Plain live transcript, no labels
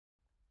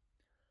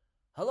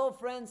Hello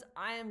friends,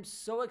 I am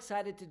so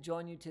excited to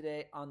join you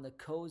today on the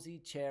Cozy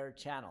Chair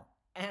channel.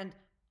 And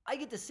I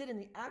get to sit in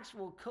the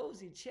actual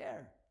cozy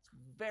chair. It's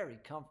very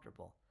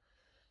comfortable.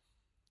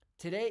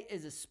 Today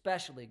is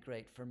especially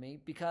great for me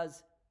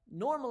because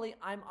normally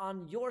I'm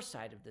on your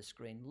side of the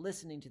screen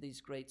listening to these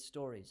great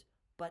stories.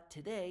 But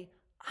today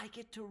I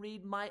get to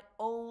read my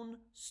own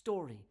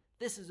story.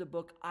 This is a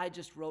book I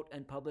just wrote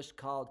and published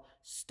called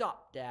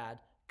Stop Dad,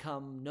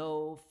 Come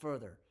No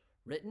Further.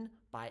 Written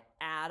by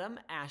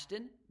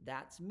Ashton,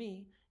 that's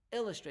me,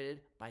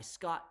 illustrated by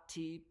Scott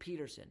T.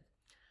 Peterson.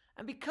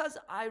 And because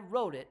I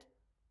wrote it,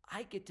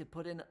 I get to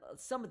put in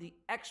some of the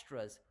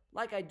extras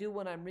like I do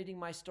when I'm reading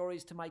my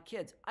stories to my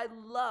kids. I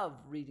love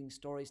reading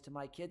stories to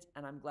my kids,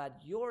 and I'm glad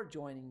you're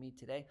joining me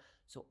today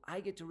so I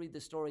get to read the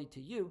story to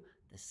you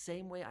the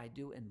same way I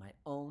do in my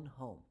own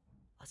home.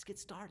 Let's get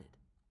started.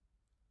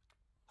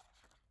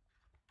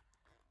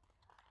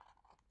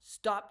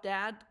 Stop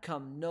Dad,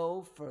 Come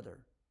No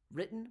Further.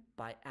 Written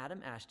by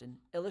Ashton,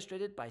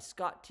 illustrated by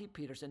Scott T.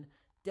 Peterson,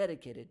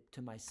 dedicated to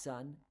my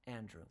son,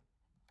 Andrew.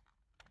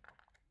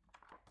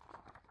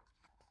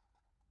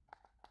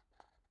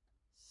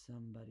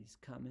 Somebody's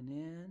coming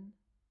in.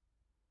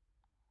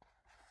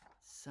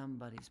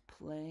 Somebody's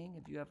playing.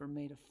 Have you ever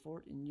made a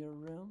fort in your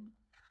room?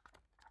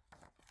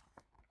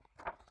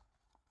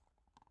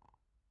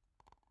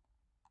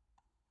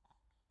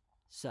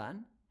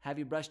 Son, have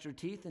you brushed your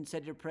teeth and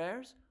said your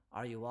prayers?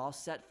 Are you all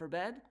set for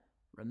bed?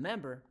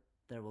 Remember,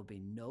 there will be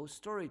no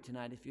story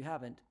tonight if you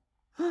haven't.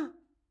 What's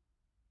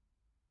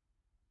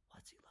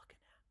he looking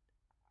at?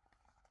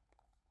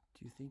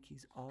 Do you think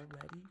he's all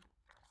ready?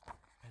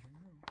 I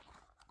don't know.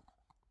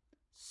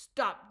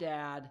 Stop,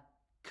 Dad.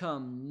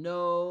 Come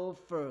no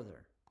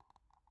further.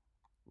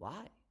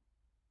 Why?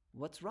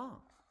 What's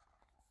wrong?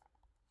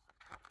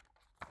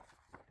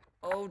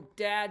 Oh,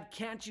 Dad,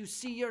 can't you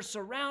see you're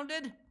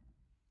surrounded?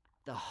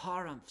 The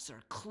harumphs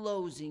are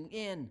closing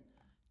in.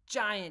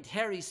 Giant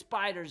hairy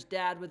spiders,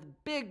 Dad, with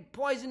big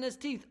poisonous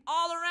teeth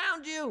all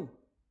around you.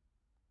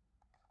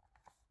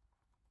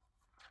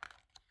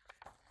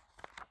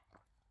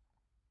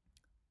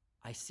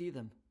 I see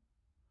them.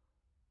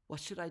 What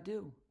should I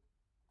do?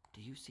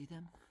 Do you see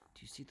them?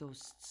 Do you see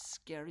those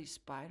scary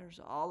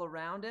spiders all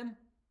around him?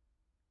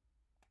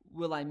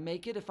 Will I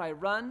make it if I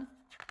run?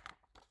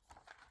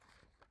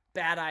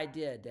 Bad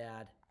idea,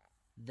 Dad.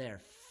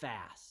 They're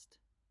fast.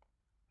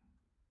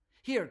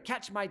 Here,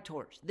 catch my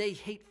torch. They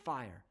hate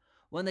fire.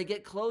 When they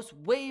get close,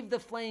 wave the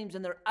flames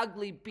in their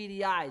ugly,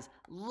 beady eyes.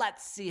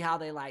 Let's see how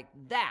they like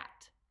that.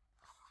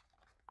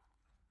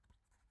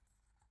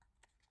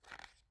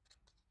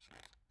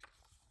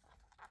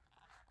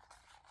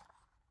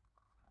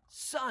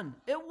 Son,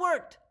 it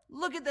worked.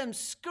 Look at them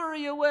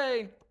scurry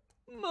away.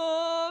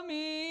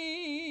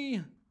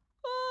 Mommy!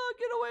 Oh,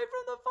 get away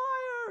from the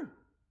fire.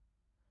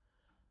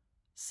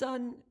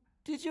 Son,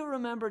 did you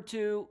remember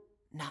to...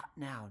 Not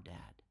now,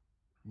 Dad.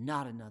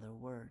 Not another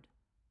word.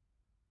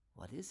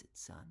 What is it,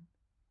 son?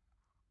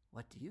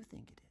 What do you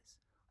think it is?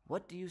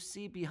 What do you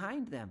see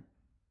behind them?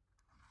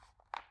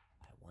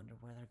 I wonder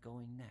where they're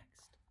going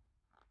next.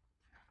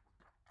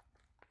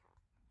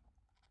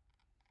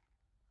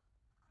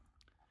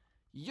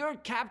 You're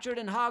captured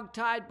and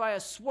hogtied by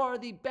a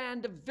swarthy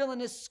band of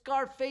villainous,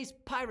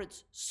 scar-faced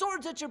pirates.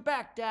 Swords at your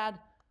back, Dad.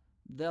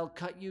 They'll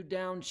cut you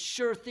down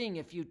sure thing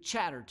if you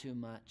chatter too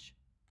much.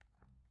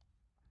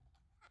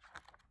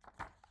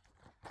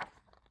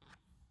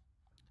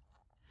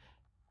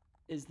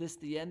 Is this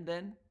the end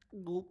then?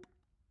 Whoop.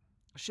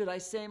 Should I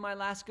say my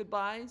last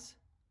goodbyes?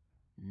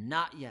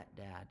 Not yet,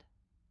 Dad.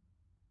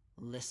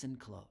 Listen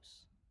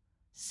close.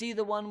 See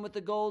the one with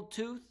the gold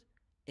tooth?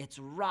 It's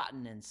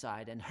rotten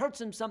inside and hurts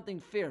him something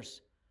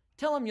fierce.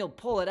 Tell him you'll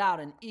pull it out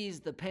and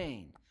ease the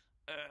pain.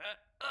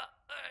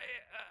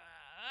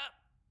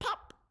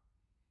 Pop!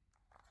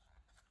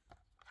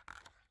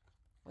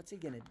 What's he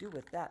gonna do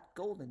with that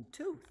golden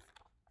tooth?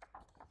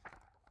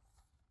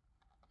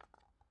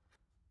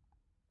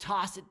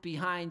 Toss it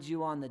behind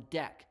you on the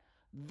deck.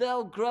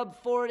 They'll grub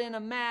for it in a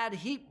mad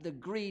heap, the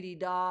greedy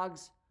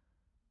dogs.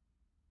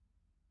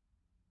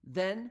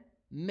 Then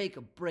make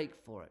a break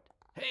for it.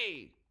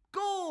 Hey,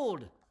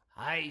 gold!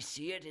 I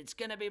see it. It's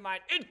gonna be mine.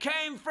 It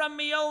came from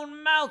me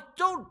own mouth.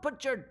 Don't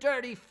put your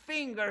dirty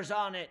fingers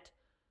on it.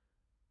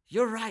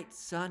 You're right,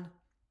 son.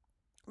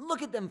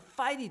 Look at them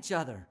fight each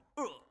other.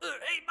 It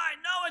ain't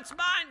mine. No, it's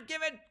mine.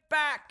 Give it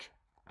back.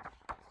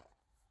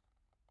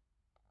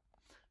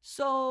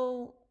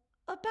 So...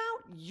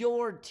 about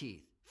your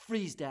teeth.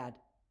 Freeze, Dad.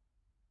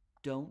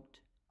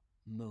 Don't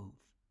move.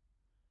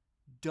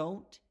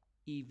 Don't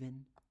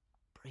even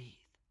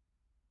breathe.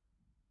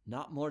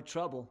 Not more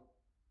trouble.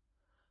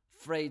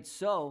 Afraid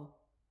so.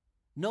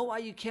 Know why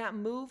you can't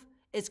move?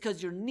 It's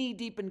 'cause you're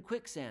knee-deep in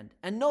quicksand.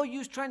 And no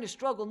use trying to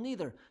struggle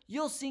neither.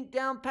 You'll sink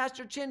down past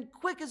your chin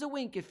quick as a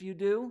wink if you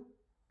do.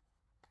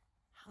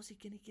 How's he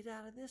gonna get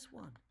out of this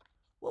one?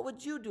 What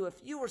would you do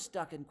if you were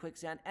stuck in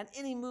quicksand and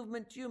any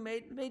movement you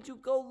made you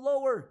go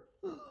lower?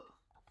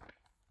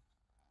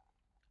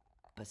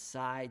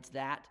 Besides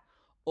that,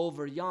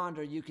 Over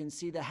yonder you can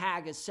see the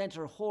hag has sent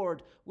her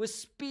horde with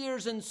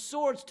spears and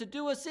swords to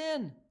do us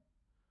in.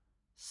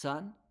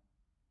 Son?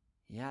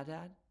 Yeah,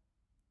 Dad?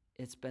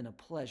 It's been a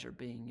pleasure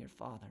being your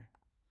father.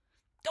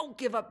 Don't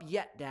give up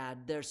yet,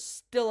 Dad. There's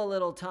still a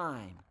little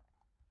time.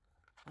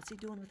 What's he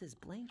doing with his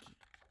blankie?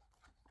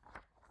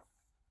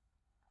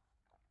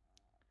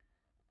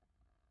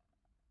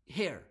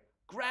 Here,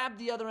 grab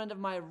the other end of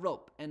my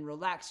rope and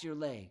relax your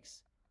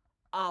legs.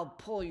 I'll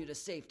pull you to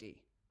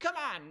safety. Come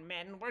on,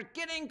 men, we're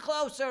getting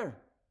closer.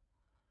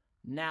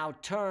 Now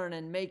turn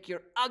and make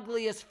your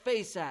ugliest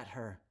face at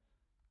her.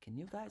 Can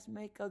you guys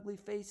make ugly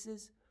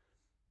faces?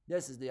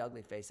 This is the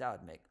ugly face I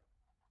would make.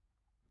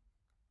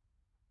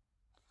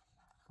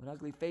 What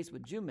ugly face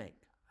would you make?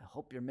 I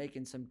hope you're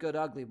making some good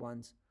ugly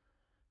ones.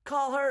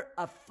 Call her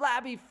a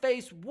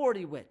flabby-faced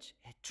warty witch.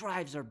 It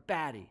drives her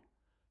batty.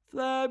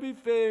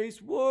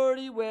 Flabby-faced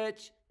warty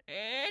witch.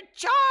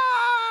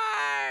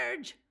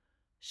 Charge!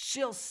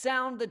 She'll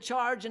sound the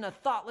charge in a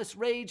thoughtless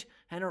rage,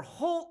 and her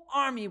whole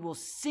army will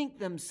sink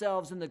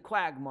themselves in the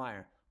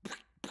quagmire.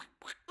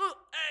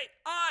 Hey,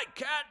 I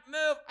can't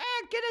move.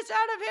 Hey, get us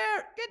out of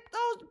here. Get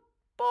those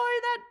boy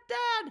that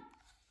dad.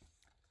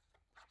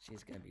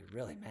 She's going to be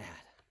really mad.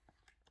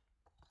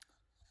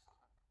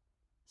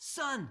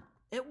 Son,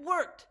 it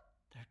worked.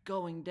 They're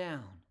going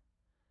down.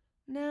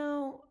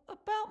 Now,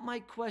 about my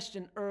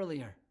question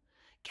earlier.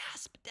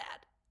 Gasp,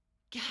 Dad.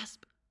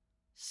 Gasp.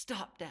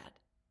 Stop, Dad.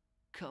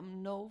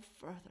 Come no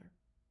further.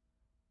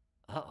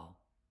 Uh-oh.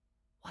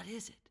 What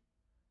is it?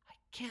 I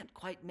can't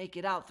quite make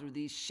it out through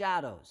these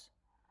shadows.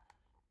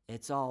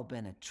 It's all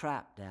been a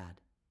trap,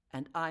 Dad,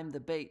 and I'm the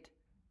bait.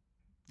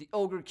 The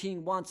Ogre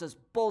King wants us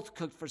both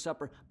cooked for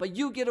supper, but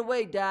you get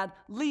away, Dad.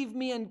 Leave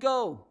me and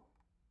go.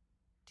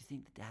 Do you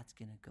think the Dad's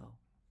gonna go?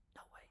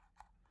 No way.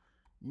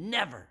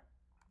 Never.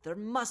 There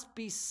must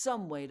be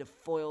some way to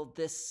foil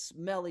this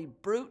smelly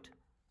brute.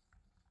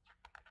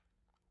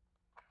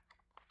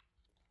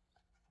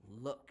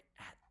 Look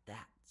at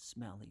that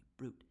smelly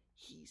brute.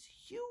 He's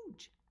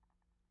huge.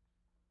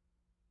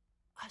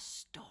 A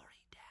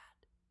story,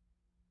 Dad.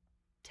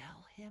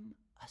 Tell him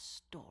a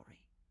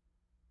story.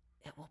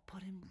 It will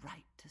put him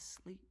right to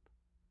sleep.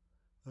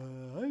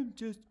 I'm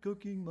just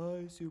cooking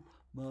my soup,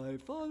 my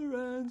father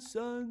and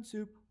son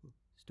soup.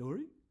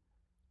 Story?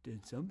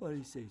 Did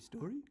somebody say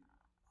story?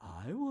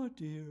 I want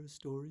to hear a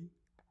story.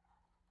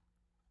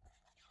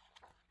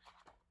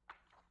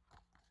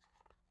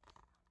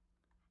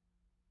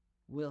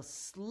 Will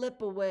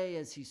slip away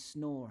as he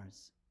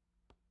snores.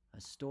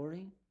 A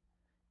story?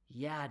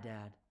 Yeah,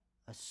 Dad.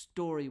 A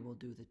story will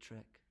do the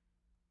trick.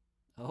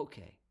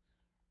 Okay,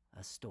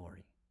 a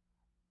story.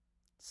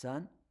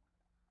 Son?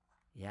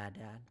 Yeah,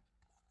 Dad.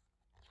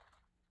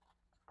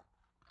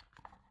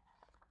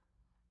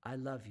 I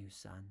love you,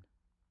 son.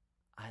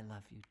 I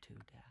love you too,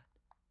 Dad.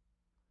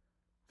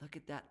 Look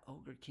at that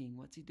Ogre King.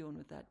 What's he doing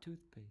with that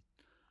toothpaste?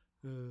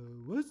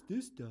 What's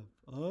this stuff?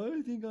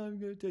 I think I'm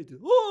going to taste it.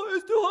 Oh,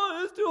 it's too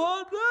hot. It's too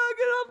hot.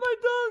 Get off my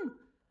tongue.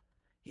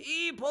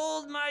 He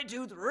pulled my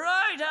tooth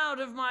right out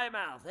of my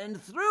mouth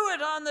and threw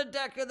it on the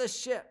deck of the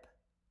ship.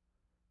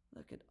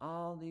 Look at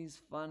all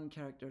these fun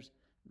characters.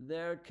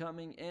 They're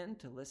coming in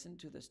to listen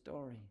to the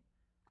story.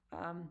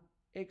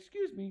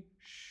 Excuse me.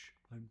 Shh,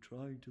 I'm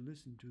trying to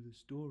listen to the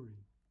story.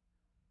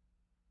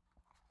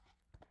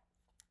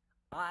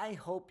 I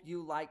hope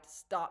you liked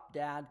Stop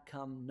Dad,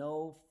 Come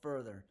No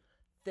Further.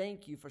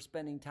 Thank you for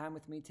spending time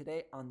with me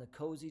today on the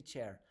Cozy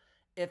Chair.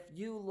 If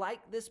you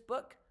like this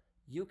book,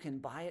 you can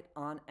buy it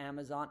on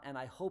Amazon, and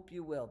I hope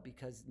you will,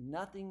 because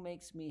nothing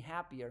makes me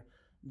happier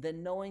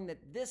than knowing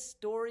that this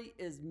story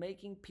is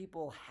making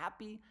people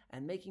happy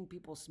and making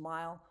people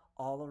smile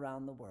all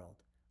around the world.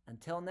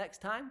 Until next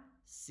time,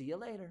 see you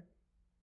later.